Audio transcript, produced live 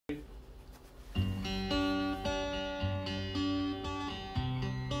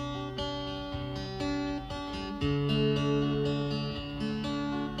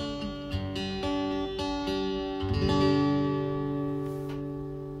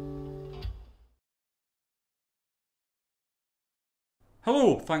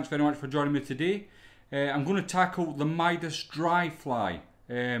Hello, thanks very much for joining me today. I'm going to tackle the Midas Dry Fly.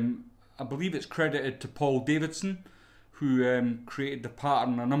 I believe it's credited to Paul Davison, who created the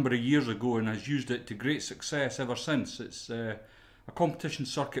pattern a number of years ago and has used it to great success ever since. It's a competition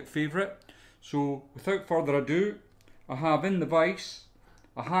circuit favourite. So without further ado, I have in the vise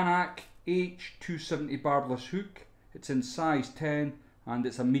a Hanak H270 barbless hook. It's in size 10 and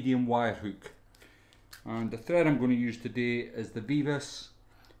it's a medium wire hook. And the thread I'm going to use today is the Midas.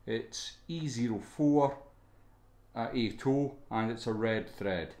 It's E04 at a toe and it's a red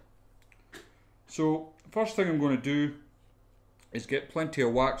thread. So first thing I'm going to do is get plenty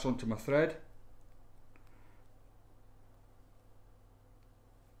of wax onto my thread.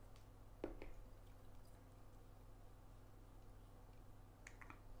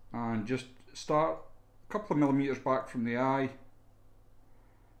 And just start a couple of millimeters back from the eye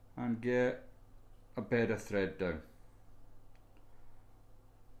and get a bed of thread down.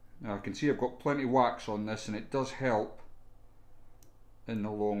 Now I can see I've got plenty of wax on this and it does help in the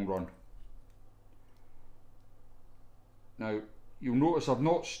long run. Now you'll notice I've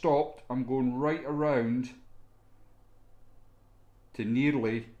not stopped, I'm going right around to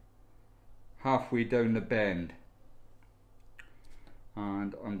nearly halfway down the bend,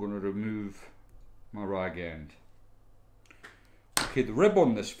 and I'm going to remove my rag end. Okay, the rib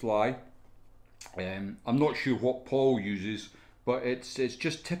on this fly, I'm not sure what Paul uses, but it's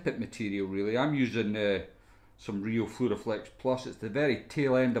just tippet material really. I'm using some Rio Fluoroflex Plus. It's the very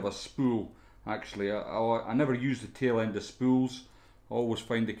tail end of a spool actually. I never use the tail end of spools. I always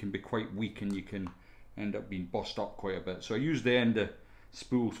find they can be quite weak and you can end up being bust up quite a bit. So I use the end of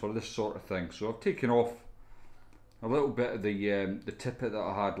spools for this sort of thing. So I've taken off a little bit of the tippet that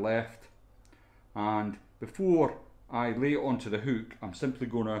I had left, and before I lay it onto the hook, I'm simply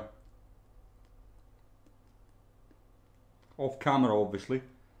going to, off camera obviously,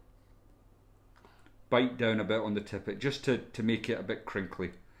 bite down a bit on the tippet just to make it a bit crinkly.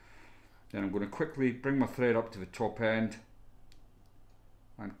 Then I'm going to quickly bring my thread up to the top end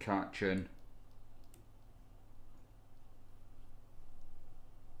and catch in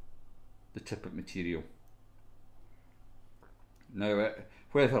the tippet material. Now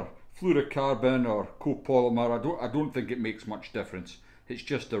whether fluorocarbon or copolymer, I don't think it makes much difference. It's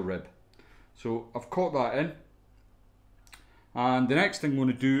just a rib. So I've caught that in. And the next thing I'm going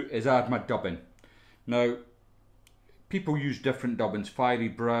to do is add my dubbing. Now, people use different dubbins, fiery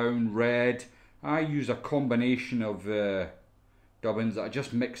brown, red. I use a combination of dubbins that I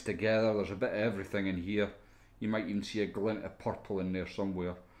just mix together. There's a bit of everything in here. You might even see a glint of purple in there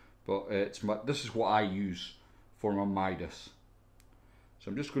somewhere. But this is what I use for my Midas. So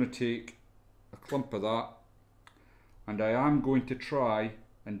I'm just going to take a clump of that, and I am going to try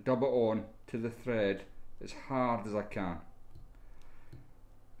and dub it on to the thread as hard as I can.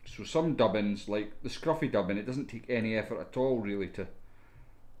 So some dubbins, like the scruffy dubbin, it doesn't take any effort at all really to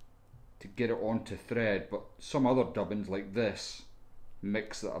get it onto thread, but some other dubbins like this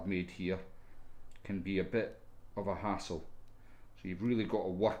mix that I've made here can be a bit of a hassle. So you've really got to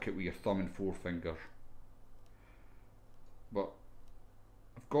work it with your thumb and forefinger. But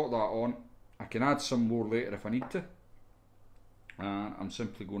I've got that on. I can add some more later if I need to. And I'm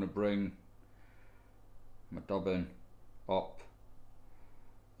simply going to bring my dubbin up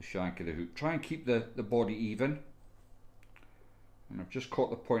the shank of the hook. Try and keep the body even. And I've just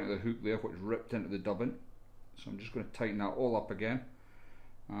caught the point of the hook there, which ripped into the dubbin. So I'm just going to tighten that all up again.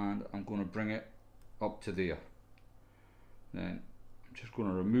 And I'm going to bring it up to there. Then I'm just going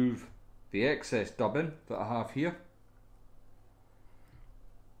to remove the excess dubbin that I have here.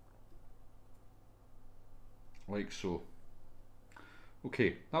 Like so.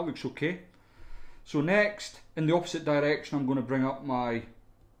 Okay, that looks okay. So next, in the opposite direction, I'm going to bring up my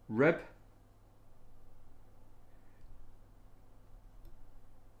rib.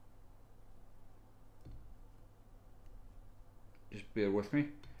 Just bear with me.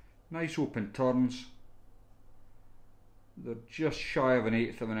 Nice open turns. They're just shy of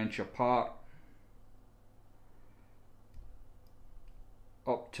 1/8 of an inch apart.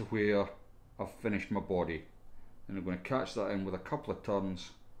 Up to where I've finished my body. And I'm going to catch that in with a couple of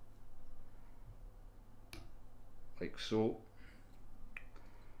turns. Like so.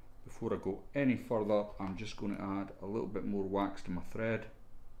 Before I go any further, I'm just going to add a little bit more wax to my thread,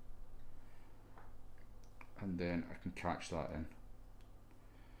 and then I can catch that in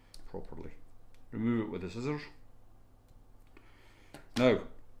properly. Remove it with the scissors. Now,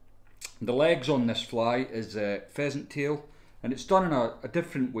 the legs on this fly is pheasant tail, and it's done in a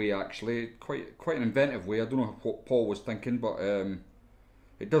different way actually, quite an inventive way. I don't know what Paul was thinking, but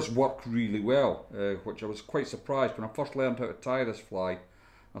it does work really well, which I was quite surprised when I first learned how to tie this fly.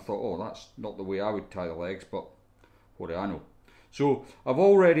 I thought, oh, that's not the way I would tie the legs, but what do I know? So I've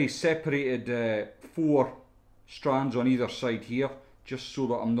already separated 4 strands on either side here, just so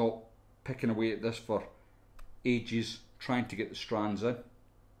that I'm not picking away at this for ages trying to get the strands in.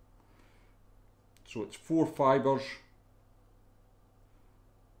 So it's 4 fibres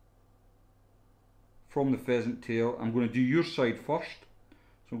from the pheasant tail. I'm going to do your side first.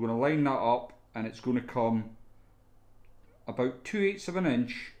 So I'm going to line that up, and it's going to come about 2/8 of an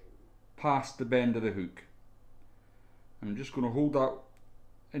inch past the bend of the hook. I'm just going to hold that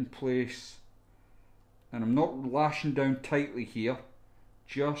in place, and I'm not lashing down tightly here,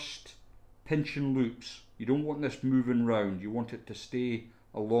 just pinching loops. You don't want this moving round, you want it to stay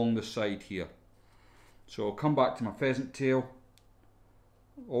along the side here. So I'll come back to my pheasant tail,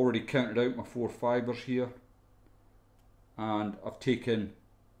 already counted out my 4 fibres here, and I've taken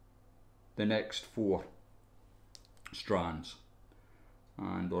the next 4 strands,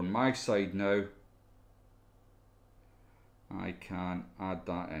 and on my side now I can add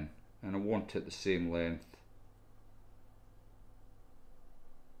that in, and I want it the same length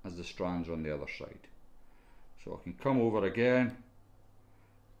as the strands on the other side. So I can come over again,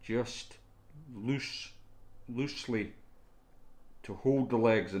 just loosely to hold the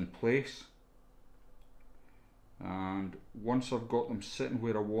legs in place, and once I've got them sitting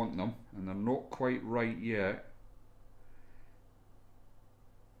where I want them, and they're not quite right yet,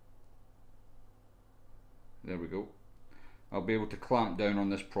 there we go, I'll be able to clamp down on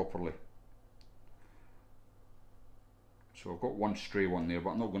this properly. So I've got one stray one there,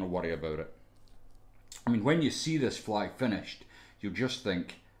 but I'm not going to worry about it. I mean, when you see this fly finished, you'll just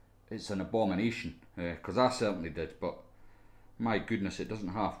think it's an abomination, because I certainly did, but my goodness, it doesn't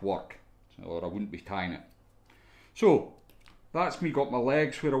half work, or I wouldn't be tying it. So that's me got my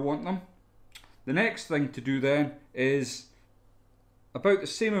legs where I want them. The next thing to do then is about the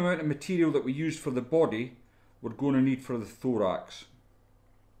same amount of material that we used for the body, we're going to need for the thorax.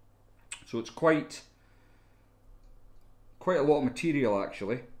 So it's quite a lot of material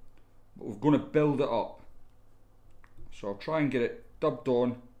actually, but we're going to build it up. So I'll try and get it dubbed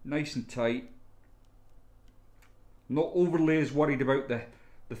on nice and tight. Not overly as worried about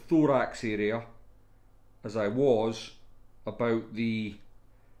the thorax area as I was about the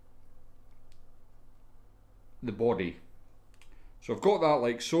body. So I've got that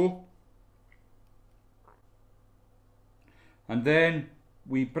like so. And then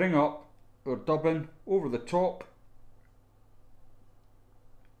we bring up our dubbing over the top,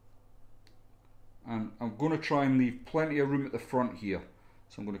 and I'm going to try and leave plenty of room at the front here.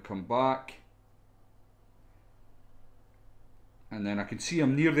 So I'm going to come back, and then I can see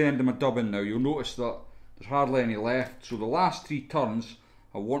I'm near the end of my dubbing now. You'll notice that there's hardly any left, so the last 3 turns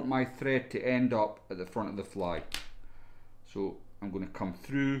I want my thread to end up at the front of the fly. So I'm going to come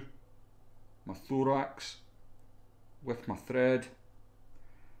through my thorax with my thread,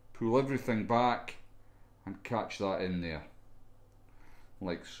 pull everything back and catch that in there,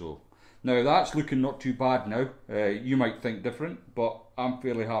 like so. Now that's looking not too bad now. You might think different, but I'm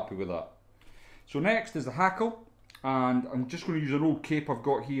fairly happy with that. So next is the hackle, and I'm just going to use an old cape I've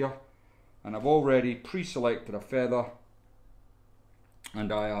got here, and I've already pre-selected a feather,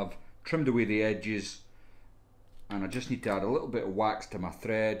 and I have trimmed away the edges, and I just need to add a little bit of wax to my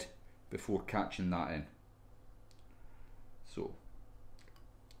thread before catching that in. So,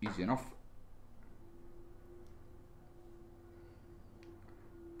 easy enough.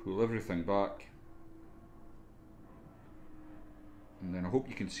 Pull everything back, and then I hope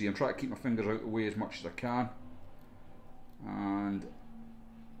you can see, I'm trying to keep my fingers out of the way as much as I can, and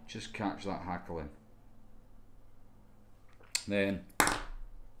just catch that hackle in. Then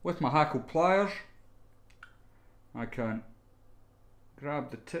with my hackle pliers I can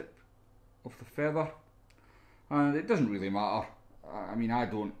grab the tip of the feather, and it doesn't really matter. I mean, I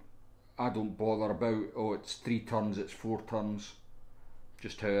don't bother about, oh, it's 3 turns, it's 4 turns,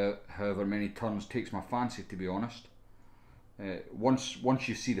 just however many turns takes my fancy, to be honest. Once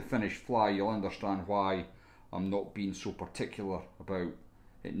you see the finished fly, you'll understand why I'm not being so particular about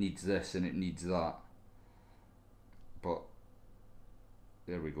it needs this and it needs that. But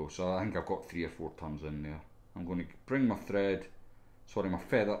there we go. So I think I've got 3 or 4 turns in there. I'm going to bring my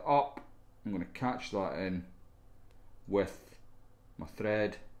feather up. I'm going to catch that in with my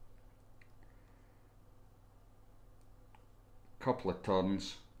thread. Couple of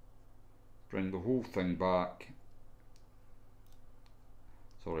turns, bring the whole thing back.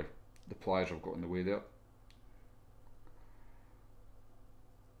 Sorry, the pliers have got in the way there.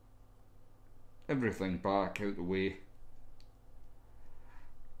 Everything back out the way,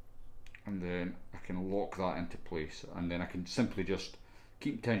 and then I can lock that into place, and then I can simply just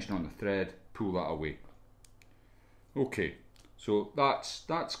keep tension on the thread, pull that away. Okay, so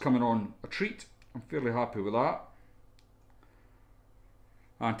that's coming on a treat. I'm fairly happy with that.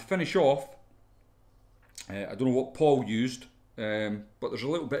 And to finish off, I don't know what Paul used, but there's a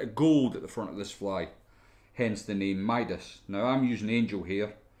little bit of gold at the front of this fly, hence the name Midas. Now I'm using angel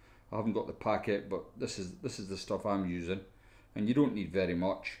hair. I haven't got the packet, but this is the stuff I'm using, and you don't need very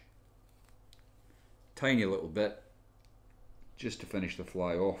much. Tiny little bit, just to finish the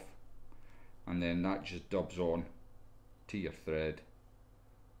fly off, and then that just dubs on to your thread,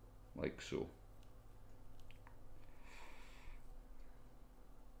 like so.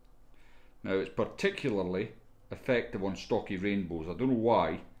 Now it's particularly effective on stocky rainbows. I don't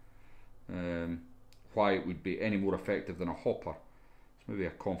know why it would be any more effective than a hopper. It's maybe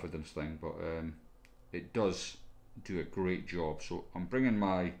a confidence thing, but it does do a great job. So I'm bringing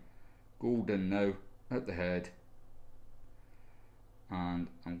my gold in now at the head, and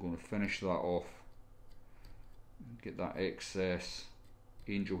I'm going to finish that off, get that excess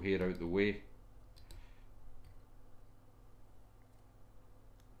angel hair out the way.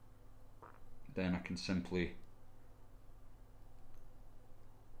 Then I can simply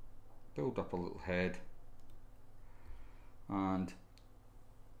build up a little head, and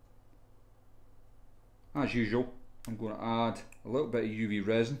as usual I'm going to add a little bit of UV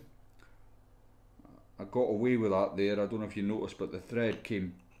resin. I got away with that there, I don't know if you noticed, but the thread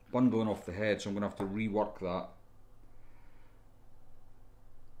came bundling off the head, so I'm going to have to rework that.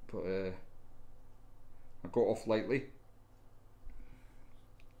 But I got off lightly.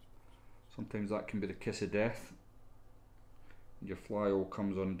 Sometimes that can be the kiss of death. Your fly all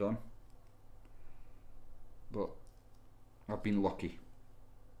comes undone. But I've been lucky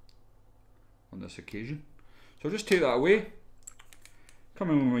on this occasion. So I'll just take that away.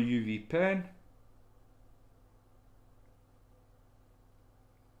 Come in with my UV pen.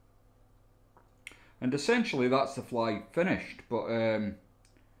 And essentially that's the fly finished, but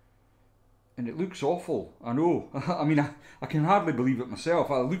and it looks awful, I know. I mean, I can hardly believe it myself.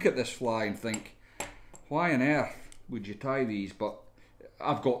 I look at this fly and think, why on earth would you tie these? But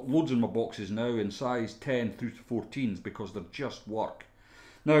I've got loads in my boxes now in size 10 through to 14s because they're just work.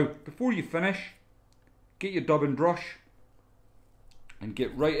 Now, before you finish, get your dubbing brush and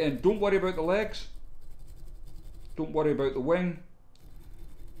get right in. Don't worry about the legs. Don't worry about the wing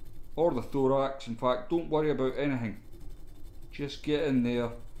or the thorax. In fact, don't worry about anything. Just get in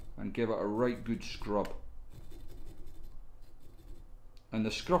there and give it a right good scrub. And the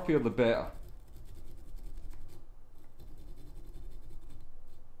scruffier the better.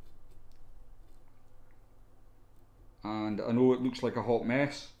 And I know it looks like a hot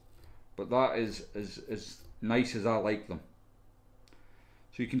mess, but that is as nice as I like them.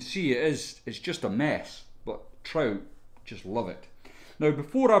 So you can see it's just a mess, but trout just love it. Now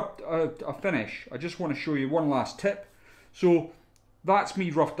before I finish, I just want to show you one last tip. So that's me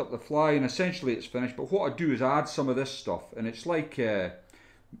roughed up the fly, and essentially it's finished. But what I do is I add some of this stuff, and it's like Permafloat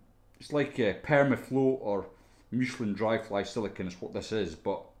or Michelin dry fly silicone is what this is.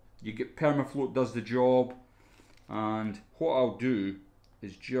 But you get Permafloat does the job, and what I'll do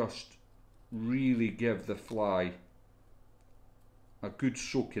is just really give the fly a good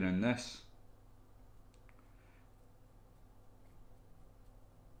soaking in this.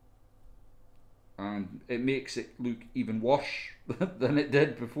 And it makes it look even worse than it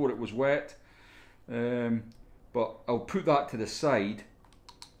did before it was wet. But I'll put that to the side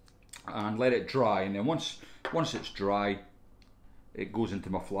and let it dry, and then once it's dry, it goes into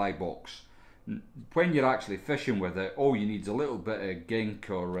my fly box. When you're actually fishing with it, all you need is a little bit of gink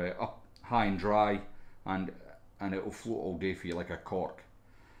or up high and dry, and it'll float all day for you like a cork.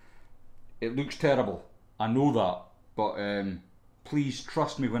 It looks terrible, I know that, but please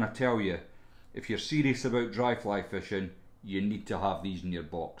trust me when I tell you, if you're serious about dry fly fishing, you need to have these in your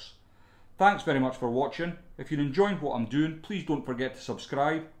box. Thanks very much for watching. If you're enjoying what I'm doing, please don't forget to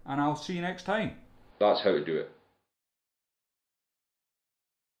subscribe, and I'll see you next time. That's how to do it.